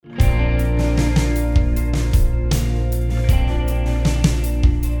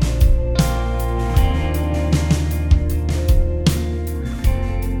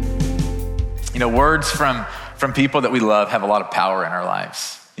words from people that we love have a lot of power in our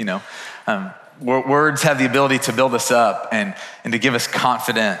lives. Words have the ability to build us up and to give us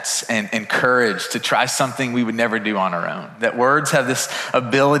confidence and courage to try something we would never do on our own. That words have this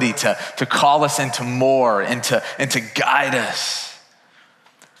ability to call us into more and to guide us.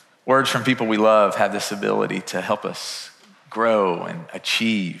 Words from people we love have this ability to help us grow and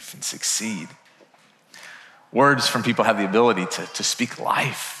achieve and succeed. Words from people have the ability to speak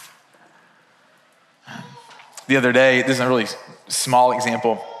life. The other day, this is a really small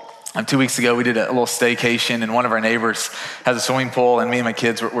example. 2 weeks ago, we did a little staycation, and one of our neighbors has a swimming pool, and me and my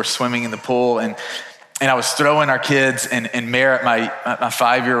kids were swimming in the pool, and I was throwing our kids, and Merritt, my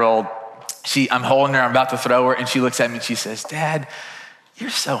 5-year-old, I'm holding her, I'm about to throw her, and she looks at me and she says, "Dad, you're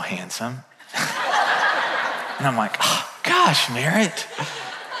so handsome." And I'm like, "Oh, gosh, Merritt,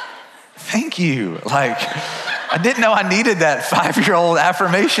 thank you." I didn't know I needed that 5-year-old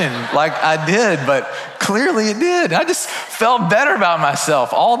affirmation like I did, but clearly it did. I just felt better about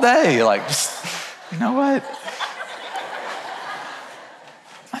myself all day. You know what?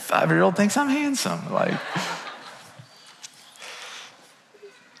 My 5-year-old thinks I'm handsome.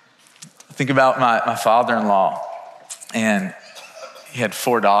 Think about my father-in-law, and he had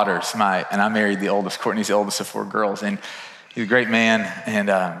 4 daughters. And I married the oldest. Courtney's the oldest of 4 girls, and he's a great man.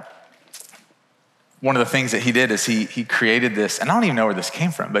 And one of the things that he did is he created this, and I don't even know where this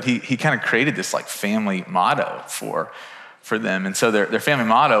came from, but he kind of created this family motto for them. And so their family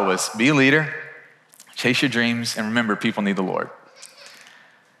motto was, be a leader, chase your dreams, and remember people need the Lord.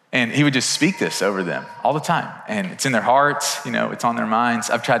 And he would just speak this over them all the time. And it's in their hearts, it's on their minds.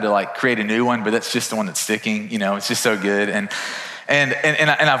 I've tried to create a new one, but that's just the one that's sticking, it's just so good. And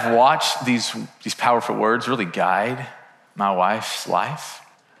I've watched these powerful words really guide my wife's life.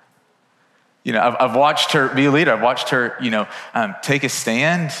 I've watched her be a leader. I've watched her, take a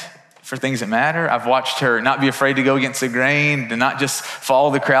stand for things that matter. I've watched her not be afraid to go against the grain, to not just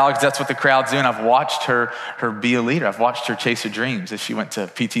follow the crowd because that's what the crowd's doing. I've watched her be a leader. I've watched her chase her dreams as she went to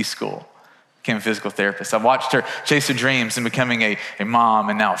PT school, became a physical therapist. I've watched her chase her dreams and becoming a mom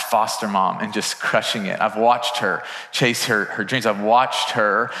and now a foster mom and just crushing it. I've watched her chase her dreams. I've watched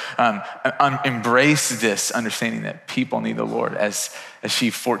her embrace this understanding that people need the Lord as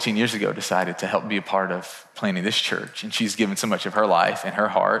she 14 years ago decided to help be a part of planning this church. And she's given so much of her life and her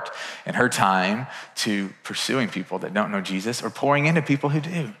heart and her time to pursuing people that don't know Jesus or pouring into people who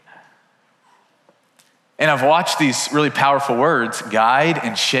do. And I've watched these really powerful words guide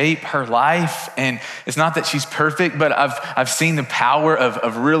and shape her life. And it's not that she's perfect, but I've seen the power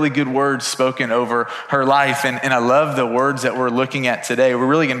of really good words spoken over her life. And I love the words that we're looking at today. We're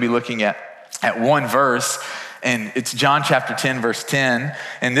really gonna be looking at one verse, and it's John chapter 10, verse 10.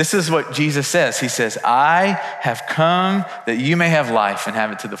 And this is what Jesus says. He says, "I have come that you may have life and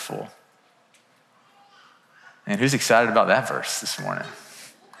have it to the full." And who's excited about that verse this morning?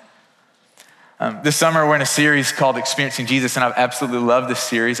 This summer, we're in a series called Experiencing Jesus, and I've absolutely loved this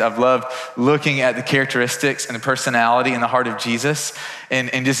series. I've loved looking at the characteristics and the personality and the heart of Jesus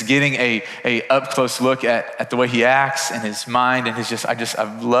and just getting a up-close look at the way he acts and his mind and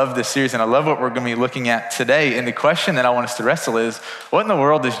I've loved this series, and I love what we're gonna be looking at today. And the question that I want us to wrestle is, what in the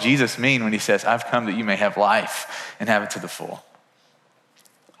world does Jesus mean when he says, "I've come that you may have life and have it to the full"?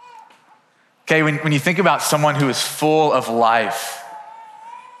 Okay, when you think about someone who is full of life,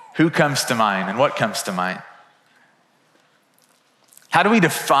 who comes to mind and what comes to mind? How do we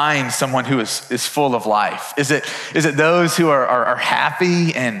define someone who is full of life? Is it those who are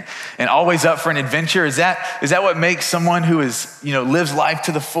happy and always up for an adventure? Is that what makes someone who lives life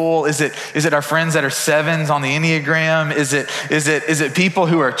to the full? Is it our friends that are 7s on the Enneagram? Is it people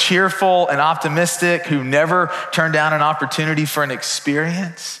who are cheerful and optimistic, who never turn down an opportunity for an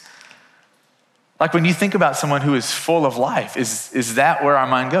experience? When you think about someone who is full of life, is that where our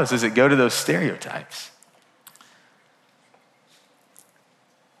mind goes? Does it go to those stereotypes?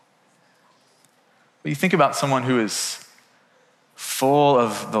 When you think about someone who is full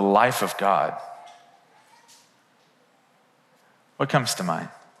of the life of God, what comes to mind?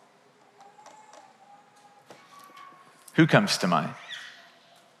 Who comes to mind?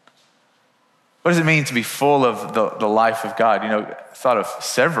 What does it mean to be full of the life of God? I thought of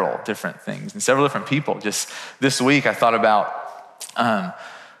several different things and several different people. Just this week, I thought about,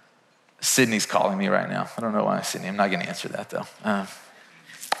 Sydney's calling me right now. I don't know why Sydney. I'm not gonna answer that though. I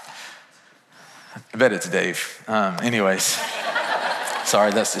bet it's Dave. Anyways, sorry,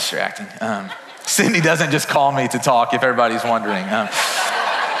 that's distracting. Sydney doesn't just call me to talk if everybody's wondering.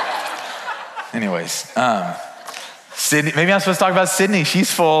 Sydney, maybe I'm supposed to talk about Sydney.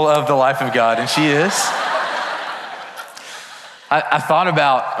 She's full of the life of God, and she is. I thought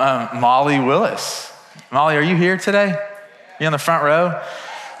about Molly Willis. Molly, are you here today? You on the front row?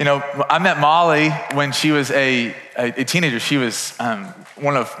 You know, I met Molly when she was a teenager. She was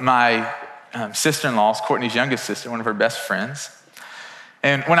one of my sister-in-laws, Courtney's youngest sister, one of her best friends.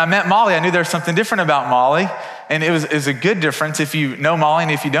 And when I met Molly, I knew there was something different about Molly. And it was a good difference. If you know Molly,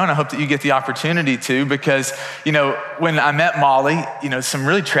 and if you don't, I hope that you get the opportunity to, because, you know, when I met Molly, you know, some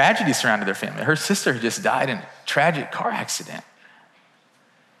really tragedy surrounded their family. Her sister just died in a tragic car accident.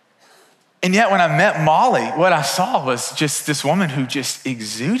 And yet when I met Molly, what I saw was just this woman who just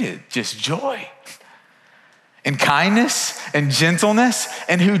exuded just joy and kindness and gentleness,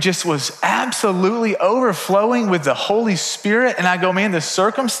 and who just was absolutely overflowing with the Holy Spirit. And I go, man, the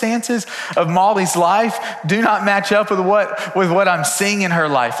circumstances of Molly's life do not match up with what I'm seeing in her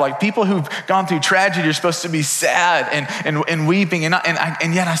life. Like, people who've gone through tragedy are supposed to be sad and weeping,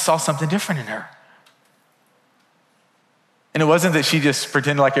 and yet I saw something different in her. And it wasn't that she just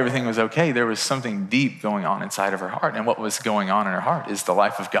pretended like everything was okay. There was something deep going on inside of her heart. And what was going on in her heart is the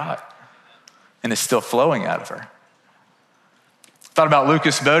life of God. And it's still flowing out of her. Thought about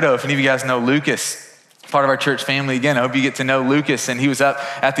Lucas Bodo. If any of you guys know Lucas, part of our church family. Again, I hope you get to know Lucas. And he was up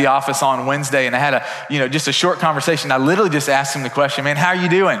at the office on Wednesday, and I had just a short conversation. I literally just asked him the question, man, how are you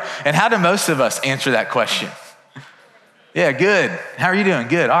doing? And how do most of us answer that question? Yeah, good. How are you doing?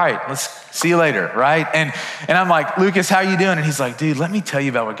 Good. All right, let's see you later, right? And I'm like, Lucas, how are you doing? And he's like, dude, let me tell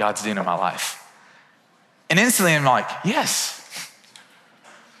you about what God's doing in my life. And instantly I'm like, yes.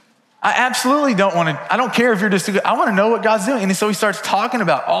 I absolutely I don't care if you're just I want to know what God's doing. And so he starts talking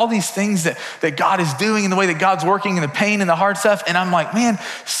about all these things that God is doing, and the way that God's working, and the pain and the hard stuff. And I'm like, man,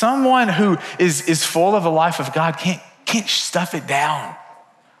 someone who is full of a life of God can't stuff it down.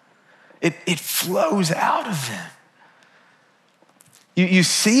 It flows out of them. You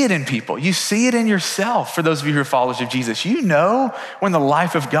see it in people. You see it in yourself. For those of you who are followers of Jesus, you know when the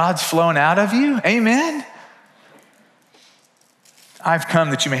life of God's flowing out of you. Amen. I've come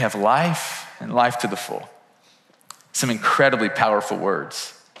that you may have life, and life to the full. Some incredibly powerful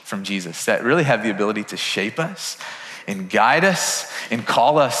words from Jesus that really have the ability to shape us and guide us and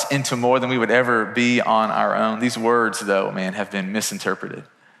call us into more than we would ever be on our own. These words, though, man, have been misinterpreted.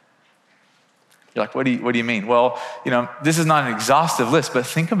 You're like, what do you mean? Well, this is not an exhaustive list, but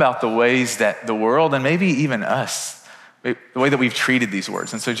think about the ways that the world, and maybe even us, the way that we've treated these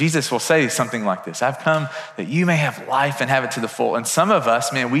words. And so Jesus will say something like this: I've come that you may have life and have it to the full. And some of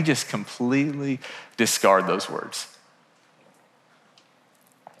us, man, we just completely discard those words.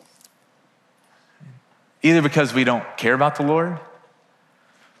 Either because we don't care about the Lord,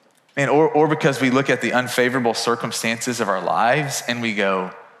 man, or because we look at the unfavorable circumstances of our lives and we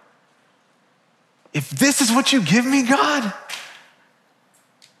go, if this is what you give me, God,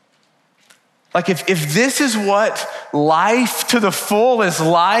 like if this is what life to the full is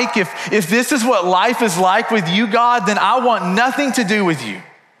like, if this is what life is like with you, God, then I want nothing to do with you.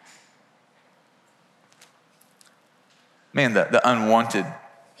 Man, the unwanted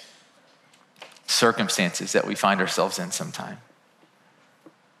circumstances that we find ourselves in sometime.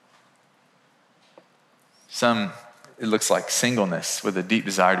 Some, it looks like singleness with a deep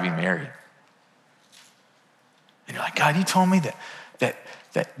desire to be married. And you're like, God, you told me that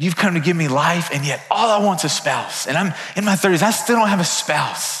you've come to give me life, and yet all I want is a spouse. And I'm in my 30s, I still don't have a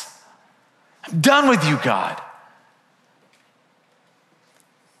spouse. I'm done with you, God.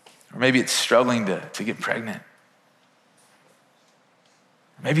 Or maybe it's struggling to get pregnant.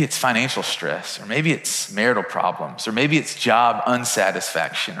 Maybe it's financial stress, or maybe it's marital problems, or maybe it's job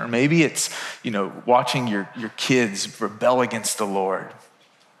unsatisfaction, or maybe it's, watching your kids rebel against the Lord.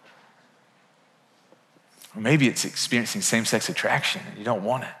 Or maybe it's experiencing same-sex attraction and you don't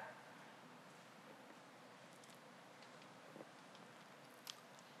want it.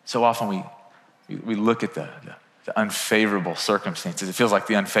 So often we look at the unfavorable circumstances. It feels like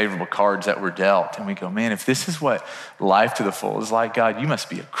the unfavorable cards that were dealt. And we go, man, if this is what life to the full is like, God, you must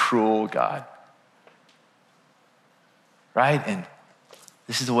be a cruel God. Right? And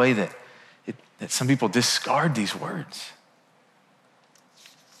this is the way that some people discard these words.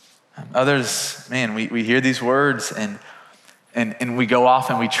 Others, man, we hear these words and we go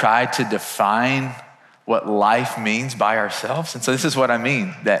off and we try to define what life means by ourselves. And so this is what I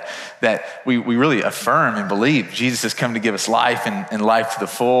mean, that we really affirm and believe Jesus has come to give us life and life to the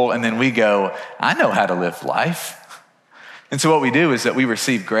full. And then we go, I know how to live life. And so what we do is that we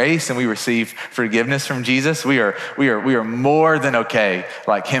receive grace and we receive forgiveness from Jesus. We are more than okay,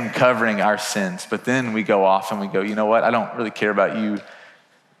 like him covering our sins. But then we go off and we go, you know what? I don't really care about you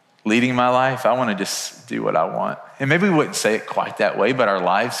leading my life. I want to just do what I want. And maybe we wouldn't say it quite that way, but our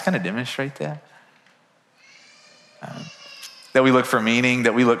lives kind of demonstrate that. that we look for meaning,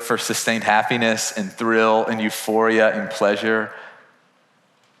 that we look for sustained happiness and thrill and euphoria and pleasure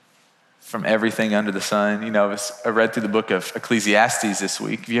from everything under the sun. You know, I read through the book of Ecclesiastes this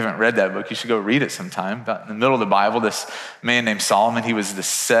week. If you haven't read that book, you should go read it sometime. About in the middle of the Bible, this man named Solomon, he was the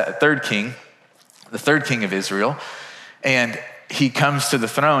third king of Israel. And he comes to the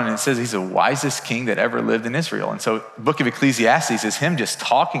throne and it says he's the wisest king that ever lived in Israel. And so the book of Ecclesiastes is him just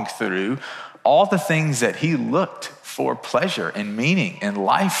talking through all the things that he looked for pleasure and meaning and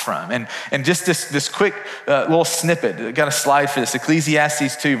life from. And just this quick little snippet, I got a slide for this.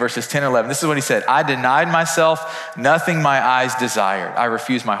 Ecclesiastes 2 verses 10 and 11. This is what he said. I denied myself nothing my eyes desired. I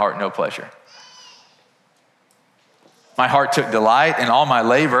refused my heart no pleasure. My heart took delight in all my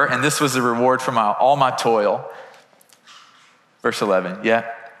labor, and this was the reward for all my toil. Verse 11,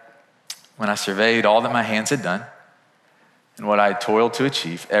 yet when I surveyed all that my hands had done and what I had toiled to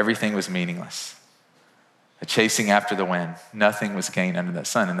achieve, everything was meaningless. A chasing after the wind, nothing was gained under the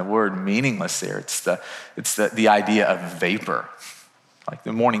sun. And the word meaningless there, it's the idea of vapor. Like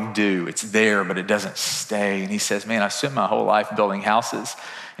the morning dew, it's there, but it doesn't stay. And he says, man, I spent my whole life building houses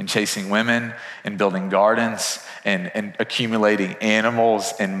and chasing women and building gardens and accumulating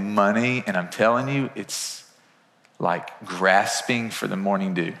animals and money. And I'm telling you, it's like grasping for the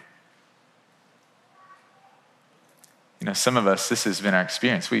morning dew. You know, some of us, this has been our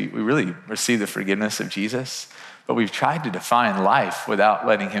experience. We really receive the forgiveness of Jesus, but we've tried to define life without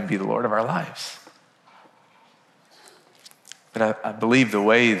letting him be the Lord of our lives. But I believe the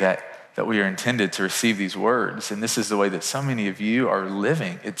way that we are intended to receive these words, and this is the way that so many of you are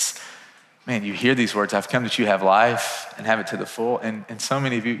living. It's, man, you hear these words, I've come that you have life and have it to the full. And so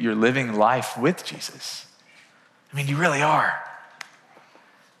many of you, you're living life with Jesus. I mean, you really are.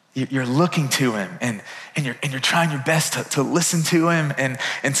 You're looking to him and you're trying your best to listen to him and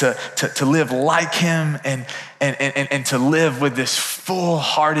to live like him and to live with this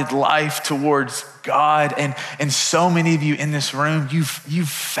full-hearted life towards God. And so many of you in this room, you've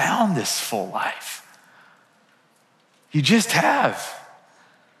found this full life. You just have.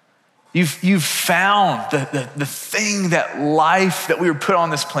 You've found the thing that life that we were put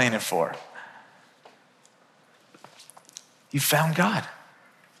on this planet for. You found God.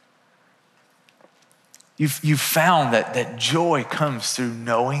 You've found that joy comes through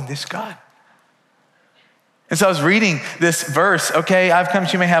knowing this God. And so I was reading this verse, okay, I've come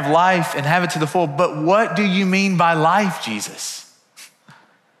that you may have life and have it to the full, but what do you mean by life, Jesus?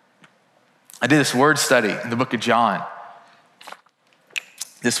 I did this word study in the book of John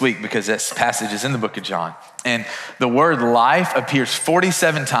this week because this passage is in the book of John. And the word life appears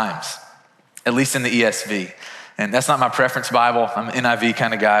 47 times, at least in the ESV. And that's not my preference Bible. I'm an NIV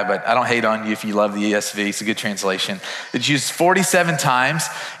kind of guy, but I don't hate on you if you love the ESV. It's a good translation. It's used 47 times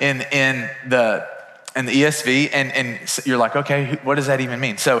in the ESV, and you're like, okay, what does that even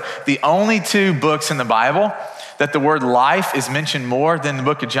mean? So the only two books in the Bible that the word life is mentioned more than the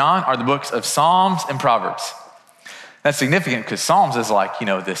book of John are the books of Psalms and Proverbs. That's significant because Psalms is like,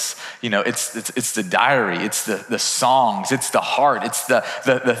 it's the diary, it's the songs, it's the heart, it's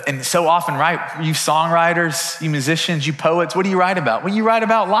the and so often, right, you songwriters, you musicians, you poets, what do you write about? Well, you write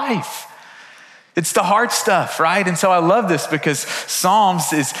about life. It's the heart stuff, right? And so I love this because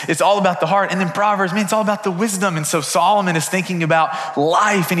Psalms it's all about the heart. And then Proverbs, man, it's all about the wisdom. And so Solomon is thinking about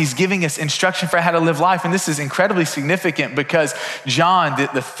life and he's giving us instruction for how to live life. And this is incredibly significant because John,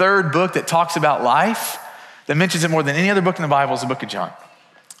 the third book that talks about life, that mentions it more than any other book in the Bible is the book of John.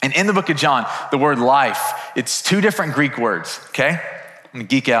 And in the book of John, the word life, it's two different Greek words, okay? I'm gonna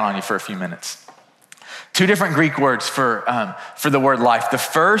geek out on you for a few minutes. Two different Greek words for the word life. The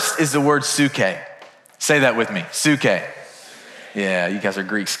first is the word suke. Say that with me, suke. Yeah, you guys are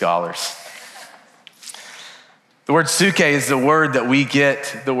Greek scholars. The word suke is the word that we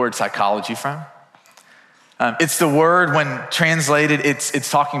get the word psychology from. It's the word when translated, it's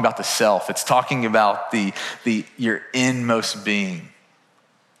talking about the self. It's talking about your inmost being,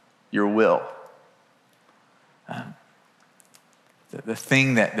 your will. The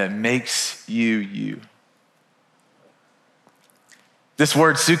thing that makes you. This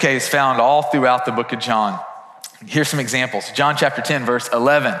word suke is found all throughout the book of John. Here's some examples. John chapter 10, verse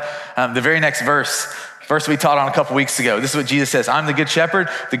 11. The very next verse we taught on a couple weeks ago. This is what Jesus says. I'm the good shepherd.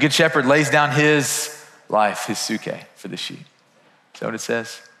 The good shepherd lays down his life, his suke for the sheep. Is that what it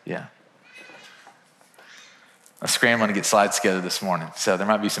says? Yeah. I'm scrambling to get slides together this morning, so there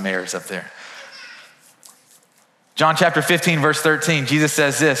might be some errors up there. John chapter 15, verse 13, Jesus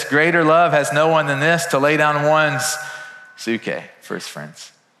says this, greater love has no one than this, to lay down one's suke for his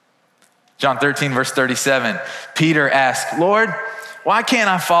friends. John 13, verse 37, Peter asked, Lord, why can't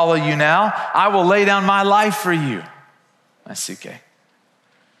I follow you now? I will lay down my life for you. That's suke.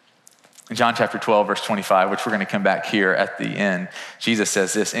 In John chapter 12, verse 25, which we're going to come back here at the end, Jesus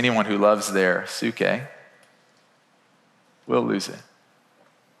says this: anyone who loves their suke will lose it,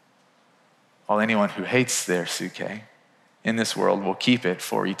 while anyone who hates their suke in this world will keep it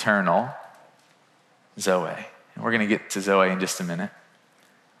for eternal zoe. And we're going to get to zoe in just a minute.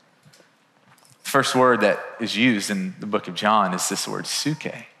 The first word that is used in the book of John is this word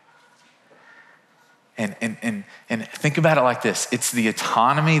suke. And think about it like this. It's the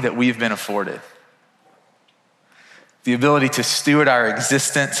autonomy that we've been afforded. The ability to steward our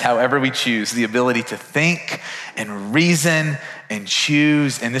existence however we choose. The ability to think and reason and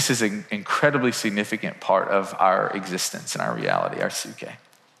choose. And this is an incredibly significant part of our existence and our reality, our suke.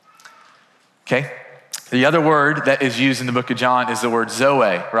 Okay? The other word that is used in the book of John is the word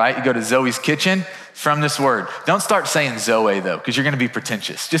zoe, right? You go to Zoe's kitchen from this word. Don't start saying zoe though, because you're going to be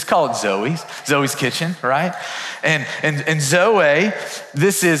pretentious. Just call it Zoe's kitchen, right? And zoe,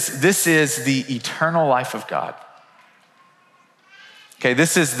 this is the eternal life of God. Okay,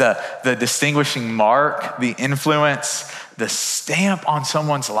 this is the distinguishing mark, the influence, the stamp on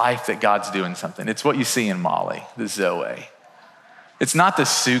someone's life that God's doing something. It's what you see in Molly, the zoe. It's not the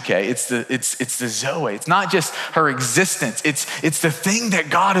suke, it's the zoe. It's not just her existence, it's the thing that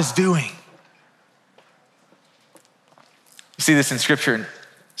God is doing. You see this in scripture in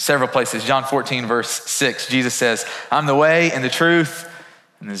several places. John 14, verse 6, Jesus says, I'm the way and the truth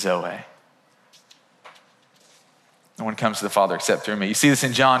and the zoe. No one comes to the Father except through me. You see this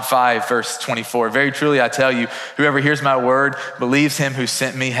in John 5, verse 24. Very truly I tell you, whoever hears my word, believes him who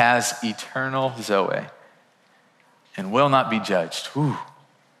sent me, has eternal zoe and will not be judged. Ooh.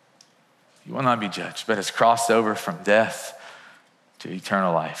 You will not be judged, but has crossed over from death to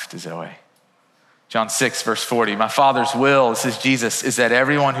eternal life, to zoe. John 6, verse 40, my Father's will, this is Jesus, is that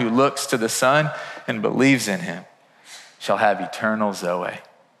everyone who looks to the Son and believes in him shall have eternal zoe.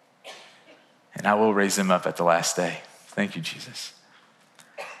 And I will raise them up at the last day. Thank you, Jesus.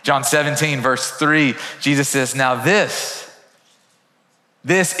 John 17, verse 3, Jesus says, now this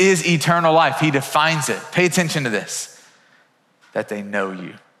is eternal life. He defines it. Pay attention to this, that they know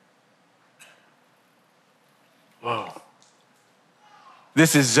you. Whoa.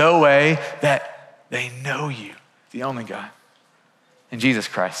 This is zoe, that they know you, the only God, and Jesus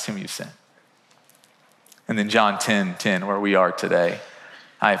Christ, whom you sent. And then John 10, where we are today,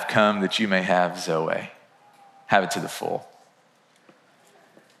 I have come that you may have zoe, have it to the full.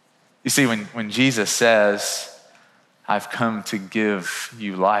 You see, when Jesus says, I've come to give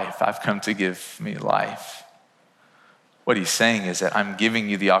you life, I've come to give me life, what he's saying is that I'm giving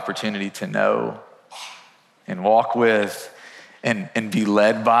you the opportunity to know and walk with and be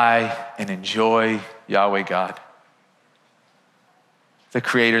led by and enjoy Yahweh God, the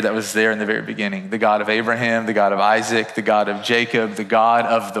creator that was there in the very beginning, the God of Abraham, the God of Isaac, the God of Jacob, the God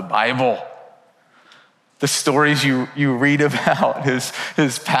of the Bible. The stories you read about,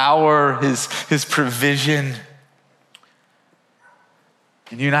 his power, his provision.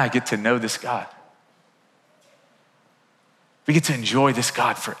 And you and I get to know this God. We get to enjoy this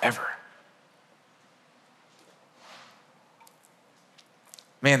God forever.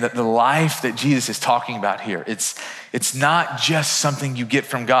 Man, the life that Jesus is talking about here, it's not just something you get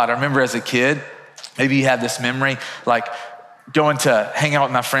from God. I remember as a kid, maybe you have this memory, like going to hang out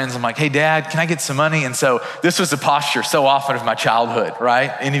with my friends. I'm like, hey, Dad, can I get some money? And so this was the posture so often of my childhood,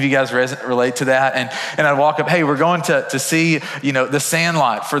 right? Any of you guys relate to that? And I'd walk up, hey, we're going to see, The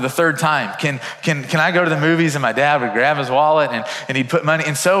Sandlot for the third time. Can I go to the movies? And my dad would grab his wallet and he'd put money.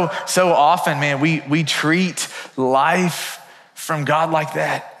 And so often, man, we treat life from God like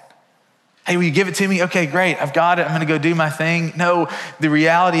that. Hey, will you give it to me? Okay, great. I've got it. I'm going to go do my thing. No, the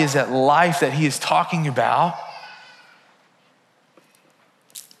reality is that life that he is talking about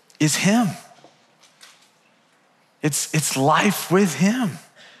is him. It's life with him.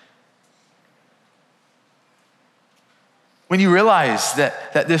 When you realize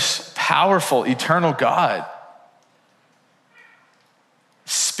that this powerful, eternal God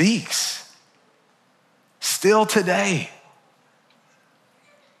speaks still today,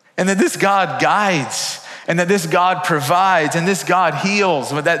 and that this God guides, and that this God provides, and this God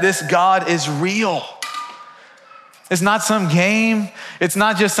heals, but that this God is real. It's not some game. It's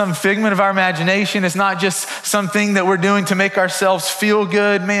not just some figment of our imagination. It's not just something that we're doing to make ourselves feel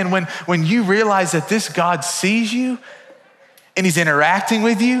good. Man, when you realize that this God sees you, and he's interacting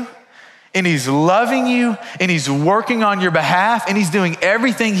with you, and he's loving you, and he's working on your behalf, and he's doing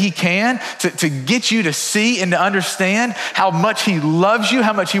everything he can to get you to see and to understand how much he loves you,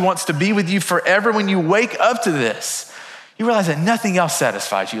 how much he wants to be with you forever. When you wake up to this, you realize that nothing else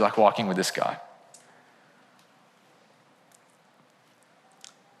satisfies you like walking with this God.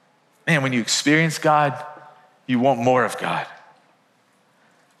 Man, when you experience God, you want more of God.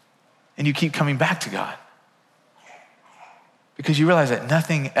 And you keep coming back to God because you realize that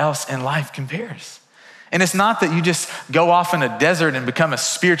nothing else in life compares. And it's not that you just go off in a desert and become a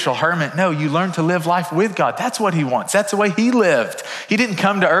spiritual hermit. No, you learn to live life with God. That's what he wants. That's the way he lived. He didn't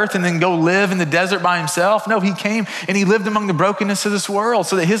come to earth and then go live in the desert by himself. No, he came and he lived among the brokenness of this world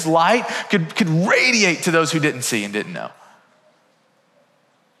so that his light could radiate to those who didn't see and didn't know.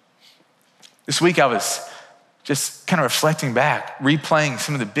 This week I was just kind of reflecting back, replaying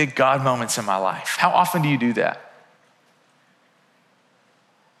some of the big God moments in my life. How often do you do that?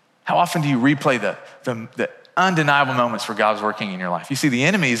 How often do you replay the undeniable moments where God's working in your life? You see, the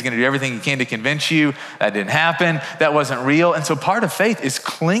enemy is going to do everything he can to convince you that didn't happen, that wasn't real. And so part of faith is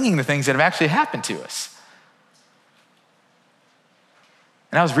clinging to things that have actually happened to us.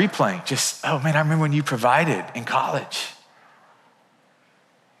 And I was replaying I remember when you provided in college.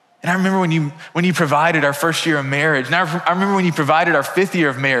 And I remember when you provided our first year of marriage. And I remember when you provided our 5th year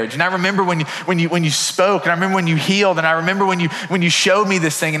of marriage. And I remember when you spoke. And I remember when you healed. And I remember when you showed me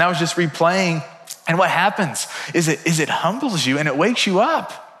this thing. And I was just replaying. And what happens is it humbles you and it wakes you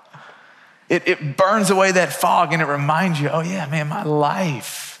up. It burns away that fog and it reminds you, oh yeah, man, my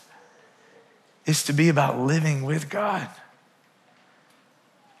life is to be about living with God.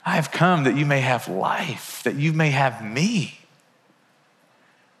 I have come that you may have life, that you may have me.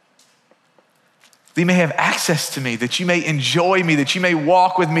 That you may have access to me, that you may enjoy me, that you may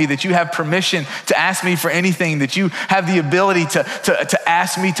walk with me, that you have permission to ask me for anything, that you have the ability to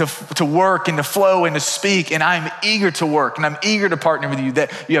ask me to work and to flow and to speak. And I'm eager to work and I'm eager to partner with you,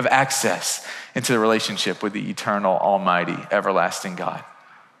 that you have access into the relationship with the eternal, almighty, everlasting God.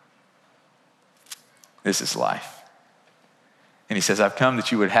 This is life. And he says, I've come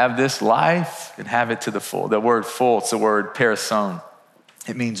that you would have this life and have it to the full. The word full, it's the word parison.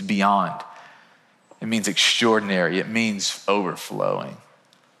 It means beyond. It means extraordinary. It means overflowing.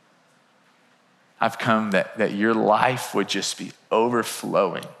 I've come that your life would just be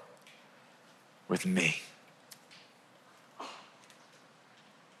overflowing with me.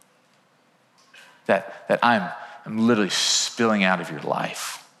 That I'm literally spilling out of your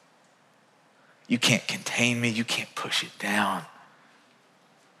life. You can't contain me. You can't push it down.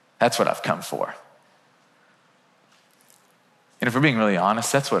 That's what I've come for. And if we're being really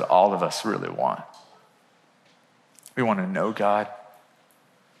honest, that's what all of us really want. We want to know God.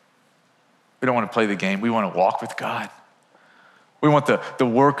 We don't want to play the game. We want to walk with God. We want the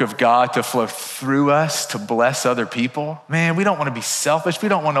work of God to flow through us to bless other people. Man, we don't want to be selfish. We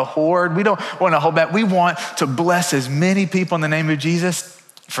don't want to hoard. We don't want to hold back. We want to bless as many people in the name of Jesus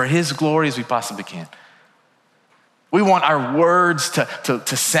for his glory as we possibly can. We want our words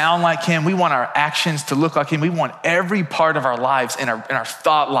to sound like him. We want our actions to look like him. We want every part of our lives, in our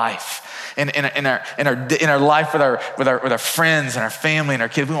thought life, in our life with our friends and our family and our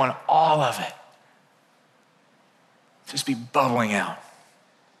kids. We want all of it just be bubbling out.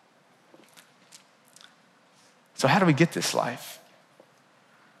 So how do we get this life?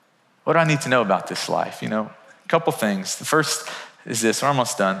 What do I need to know about this life? A couple things. The first is this. We're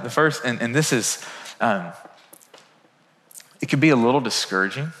almost done. The first, and this is, it can be a little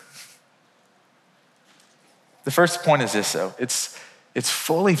discouraging. The first point is this, though. It's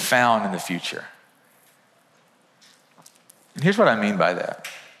fully found in the future. And here's what I mean by that.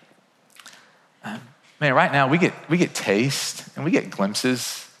 Man, right now we get taste and we get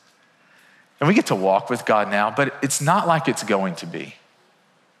glimpses and we get to walk with God now, but it's not like it's going to be.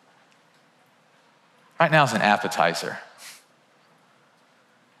 Right now is an appetizer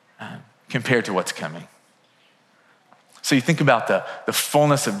compared to what's coming. So you think about the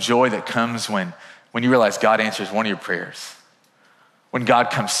fullness of joy that comes when you realize God answers one of your prayers. When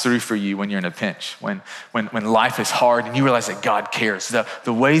God comes through for you when you're in a pinch, when life is hard and you realize that God cares.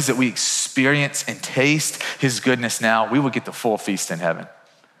 The ways that we experience and taste his goodness now, we will get the full feast in heaven.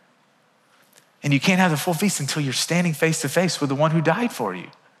 And you can't have the full feast until you're standing face to face with the one who died for you.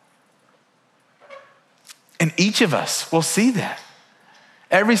 And each of us will see that.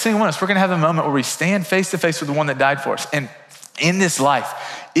 Every single one of us, we're gonna have a moment where we stand face to face with the one that died for us. And in this life,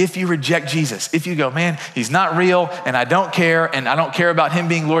 if you reject Jesus, if you go, man, he's not real and I don't care about him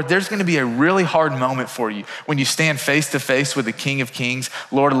being Lord, there's gonna be a really hard moment for you when you stand face to face with the King of Kings,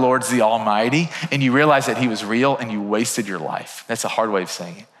 Lord of Lords, the Almighty, and you realize that he was real and you wasted your life. That's a hard way of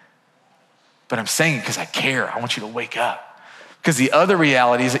saying it. But I'm saying it because I care. I want you to wake up. Because the other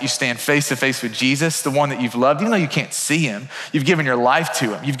reality is that you stand face to face with Jesus, the one that you've loved, even though you can't see him, you've given your life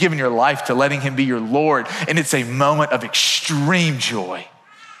to him. You've given your life to letting him be your Lord. And it's a moment of extreme joy,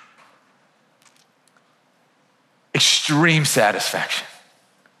 extreme satisfaction.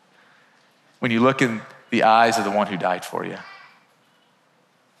 when you look in the eyes of the one who died for you.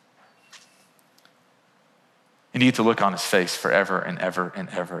 And you get to look on his face forever and ever and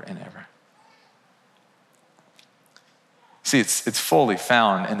ever and ever. See, it's fully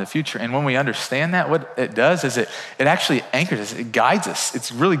found in the future. And when we understand that, what it does is it actually anchors us, it guides us.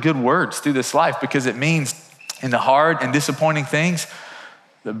 It's really good words through this life, because it means in the hard and disappointing things,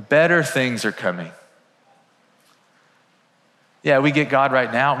 the better things are coming. Yeah, we get God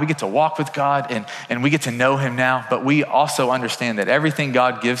right now. We get to walk with God and we get to know him now, but we also understand that everything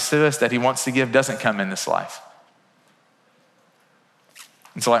God gives to us that he wants to give doesn't come in this life.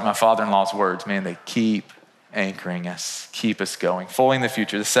 And so like my father-in-law's words, man, they keep anchoring us, keep us going, fully in the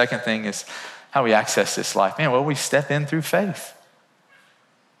future. The second thing is how we access this life. Man, well, we step in through faith.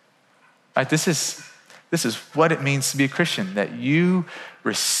 Right? This is what it means to be a Christian, that you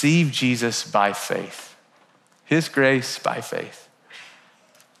receive Jesus by faith. His grace by faith.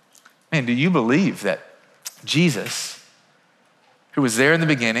 Man, do you believe that Jesus, who was there in the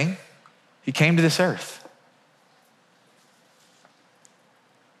beginning, he came to this earth?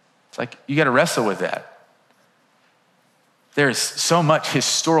 It's like, you got to wrestle with that. There's so much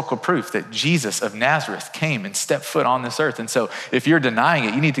historical proof that Jesus of Nazareth came and stepped foot on this earth. And so if you're denying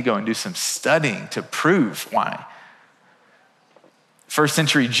it, you need to go and do some studying to prove why. First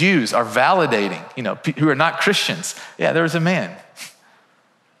century Jews are validating, who are not Christians. Yeah, there was a man.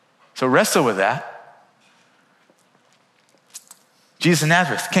 So wrestle with that. Jesus of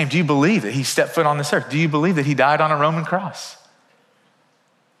Nazareth came. Do you believe that he stepped foot on this earth? Do you believe that he died on a Roman cross?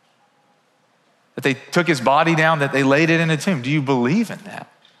 That they took his body down, that they laid it in a tomb? Do you believe in that?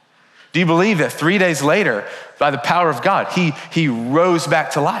 Do you believe that 3 days later, by the power of God, he rose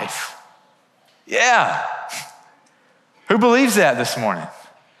back to life? Yeah. Who believes that this morning?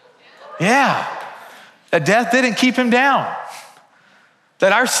 Yeah. That death didn't keep him down.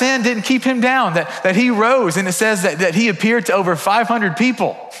 That our sin didn't keep him down. That he rose, and it says that he appeared to over 500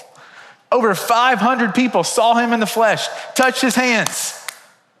 people. Over 500 people saw him in the flesh, touched his hands.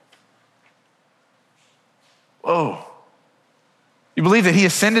 Whoa. You believe that he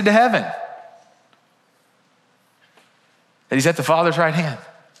ascended to heaven? That he's at the Father's right hand?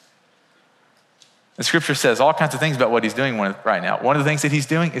 The scripture says all kinds of things about what he's doing right now. One of the things that he's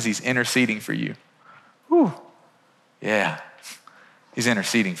doing is he's interceding for you. Whew. Yeah, he's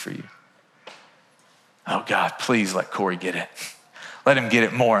interceding for you. Oh God, please let Corey get it. Let him get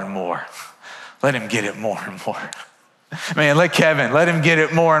it more and more. Let him get it more and more. Man, let him get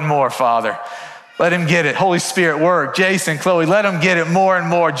it more and more, Father. Let him get it. Holy Spirit, work. Jason, Chloe, let him get it more and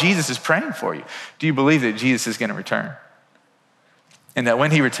more. Jesus is praying for you. Do you believe that Jesus is going to return? And that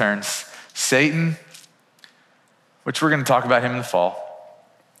when he returns, Satan, which we're going to talk about him in the fall,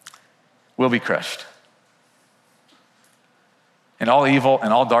 will be crushed. And all evil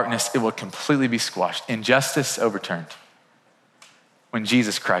and all darkness, it will completely be squashed. Injustice overturned when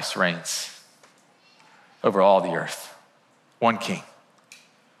Jesus Christ reigns over all the earth. One king.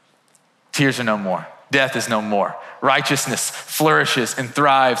 Tears are no more. Death is no more. Righteousness flourishes and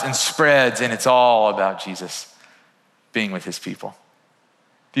thrives and spreads, and it's all about Jesus being with his people.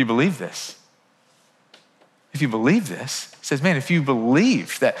 Do you believe this? If you believe this, he says, man, if you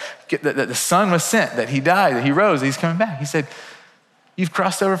believe that the Son was sent, that he died, that he rose, that he's coming back, he said, you've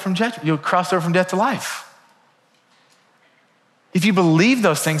crossed over from judgment. You'll cross over from death to life. If you believe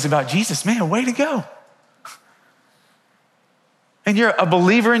those things about Jesus, man, way to go. And you're a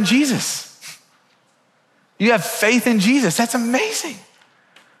believer in Jesus. You have faith in Jesus. That's amazing.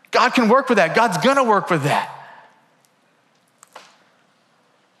 God can work with that. God's gonna work with that.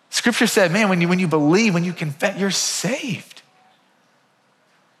 Scripture said, man, when you believe, when you confess, you're saved.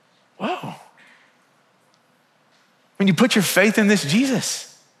 Whoa. When you put your faith in this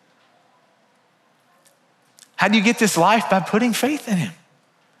Jesus. How do you get this life? By putting faith in him.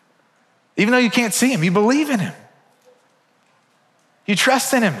 Even though you can't see him, you believe in him. You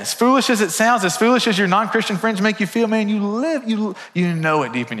trust in him. As foolish as it sounds, as foolish as your non-Christian friends make you feel, man, you know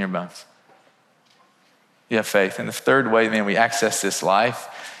it deep in your bones. You have faith. And the third way, man, we access this life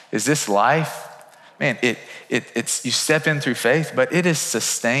is this life, man, it's you step in through faith, but it is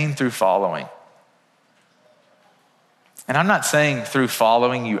sustained through following. And I'm not saying through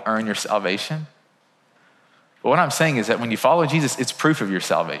following you earn your salvation. But what I'm saying is that when you follow Jesus, it's proof of your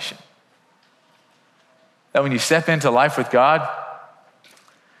salvation. That when you step into life with God,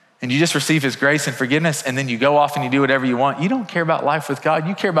 and you just receive his grace and forgiveness, and then you go off and you do whatever you want, you don't care about life with God.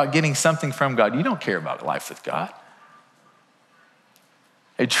 You care about getting something from God. You don't care about life with God.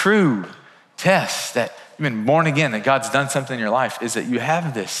 A true test that you've been born again, that God's done something in your life, is that you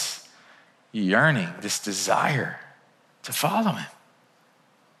have this yearning, this desire to follow him.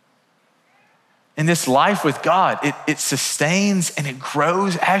 in this life with God, it sustains and it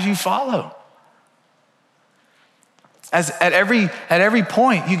grows as you follow. As at every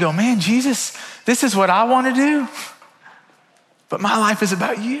point you go, man, Jesus, this is what I want to do, but my life is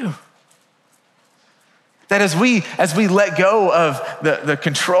about you. That as we let go of the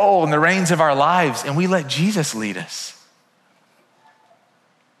control and the reins of our lives and we let Jesus lead us,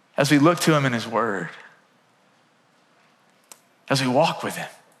 as we look to him in his word, as we walk with him,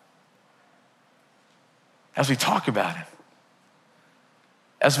 as we talk about him,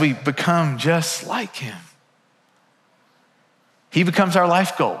 as we become just like him, he becomes our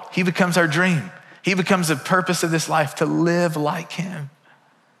life goal. He becomes our dream. He becomes the purpose of this life, to live like him.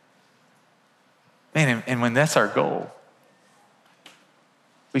 Man, and when that's our goal,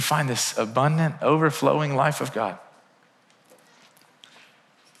 we find this abundant, overflowing life of God.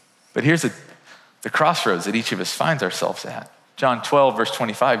 But here's the crossroads that each of us finds ourselves at. John 12, verse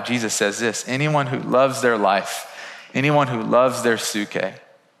 25, Jesus says this: anyone who loves their life, anyone who loves their suke,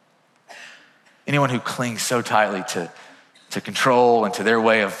 anyone who clings so tightly to control and to their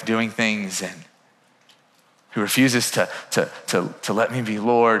way of doing things, and who refuses to let me be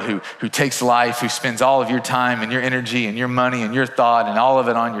Lord, who takes life, who spends all of your time and your energy and your money and your thought and all of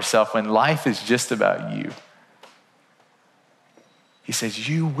it on yourself when life is just about you. He says,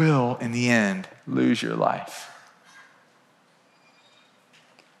 you will, in the end, lose your life.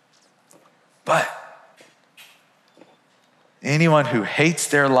 But anyone who hates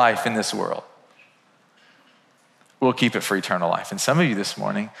their life in this world will keep it for eternal life. And some of you this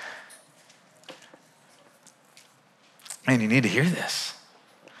morning, man, you need to hear this.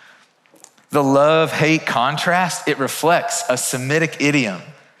 The love-hate contrast, it reflects a Semitic idiom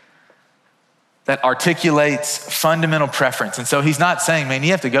that articulates fundamental preference. And so he's not saying, man,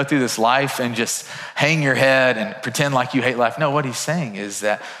 you have to go through this life and just hang your head and pretend like you hate life. No, what he's saying is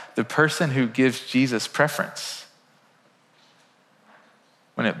that the person who gives Jesus preference,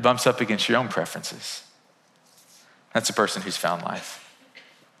 when it bumps up against your own preferences, that's the person who's found life.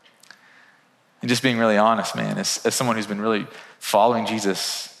 And just being really honest, man, as someone who's been really following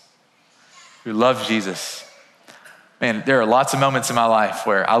Jesus, who loves Jesus, man, there are lots of moments in my life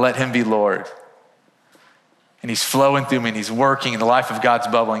where I let him be Lord. And he's flowing through me and he's working and the life of God's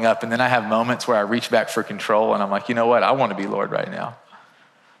bubbling up. And then I have moments where I reach back for control and I'm like, you know what? I want to be Lord right now.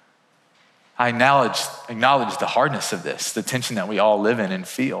 I acknowledge the hardness of this, the tension that we all live in and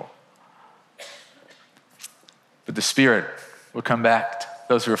feel. But the Spirit will come back to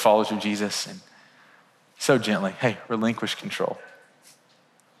those who are followers of Jesus and so gently, hey, relinquish control.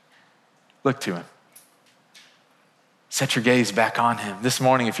 Look to him. Set your gaze back on him. This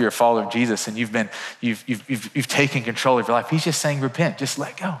morning, if you're a follower of Jesus and you've taken control of your life, he's just saying, repent, just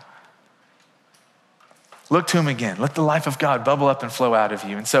let go. Look to him again. Let the life of God bubble up and flow out of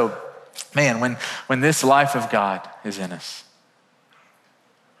you. And so, man, when this life of God is in us,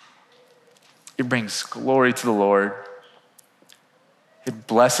 it brings glory to the Lord. It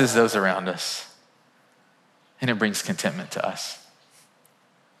blesses those around us. And it brings contentment to us.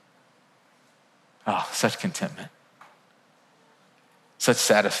 Oh, such contentment. Such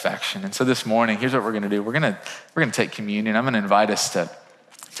satisfaction. And so this morning, here's what we're going to do. We're going to take communion. I'm going to invite us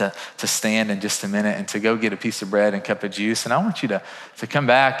to stand in just a minute and to go get a piece of bread and a cup of juice. And I want you to come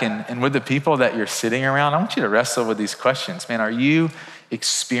back and with the people that you're sitting around, I want you to wrestle with these questions. Man, are you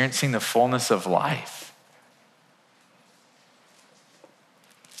experiencing the fullness of life?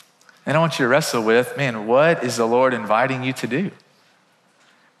 And I want you to wrestle with, man, what is the Lord inviting you to do?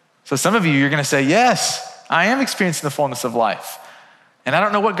 So some of you, you're going to say, yes, I am experiencing the fullness of life. And I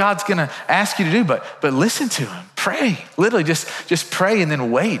don't know what God's going to ask you to do, but listen to him. Pray. Literally just pray and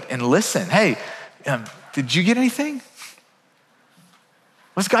then wait and listen. Hey, did you get anything?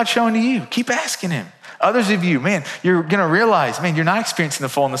 What's God showing to you? Keep asking him. Others of you, man, you're going to realize, man, you're not experiencing the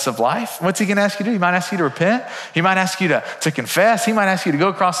fullness of life. What's he going to ask you to do? He might ask you to repent. He might ask you to confess. He might ask you to go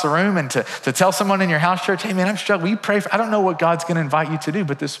across the room and to tell someone in your house church, hey, man, I'm struggling. Will you pray I don't know what God's going to invite you to do,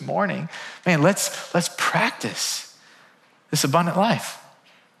 but this morning, man, let's practice this abundant life.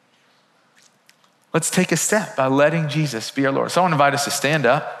 Let's take a step by letting Jesus be our Lord. So I want to invite us to stand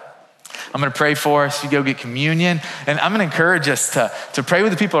up. I'm going to pray for us. You go get communion. And I'm going to encourage us to pray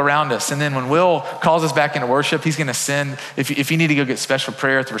with the people around us. And then when Will calls us back into worship, he's going to send, if you need to go get special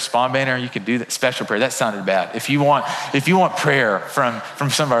prayer at the Respond banner, you can do that. Special prayer, that sounded bad. If you want prayer from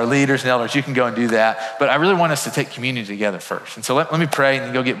some of our leaders and elders, you can go and do that. But I really want us to take communion together first. And so let me pray and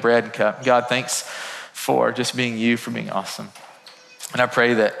then go get bread and cup. God, thanks for just being you, for being awesome. And I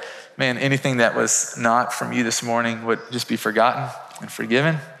pray that, man, anything that was not from you this morning would just be forgotten and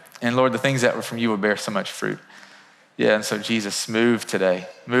forgiven. And Lord, the things that were from you would bear so much fruit. Yeah, and so Jesus, move today.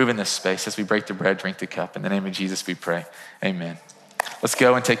 Move in this space as we break the bread, drink the cup. In the name of Jesus, we pray. Amen. Let's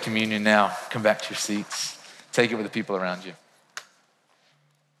go and take communion now. Come back to your seats. Take it with the people around you.